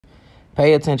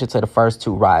Pay attention to the first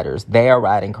two riders. They are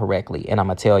riding correctly, and I'm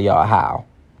going to tell y'all how.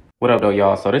 What up, though,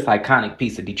 y'all? So this iconic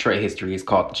piece of Detroit history is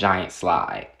called the Giant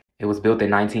Slide. It was built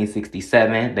in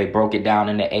 1967. They broke it down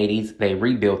in the 80s. They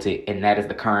rebuilt it, and that is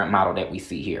the current model that we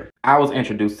see here. I was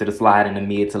introduced to the slide in the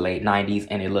mid to late 90s,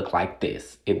 and it looked like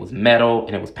this. It was metal,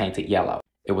 and it was painted yellow.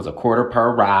 It was $0.25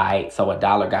 per ride, so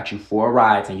 $1 got you 4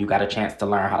 rides, and you got a chance to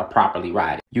learn how to properly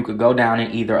ride it. You could go down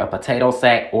in either a potato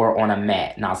sack or on a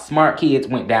mat. Now, smart kids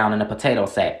went down in a potato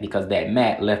sack because that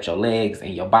mat left your legs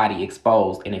and your body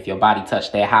exposed, and if your body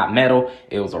touched that hot metal,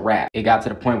 it was a wrap. It got to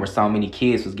the point where so many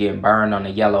kids was getting burned on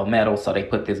the yellow metal, so they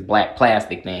put this black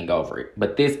plastic thing over it.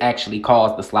 But this actually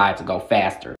caused the slide to go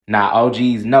faster. Now,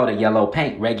 OGs know the yellow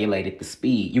paint regulated the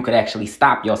speed. You could actually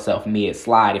stop yourself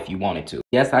mid-slide if you wanted to.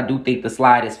 Yes, I do think the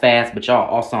slide is fast, but y'all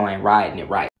also ain't riding it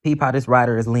right. Peep how this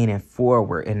rider is leaning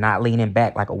forward and not leaning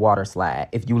back like a water slide.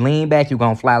 If you lean back, you're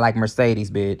gonna fly like Mercedes,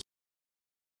 bitch.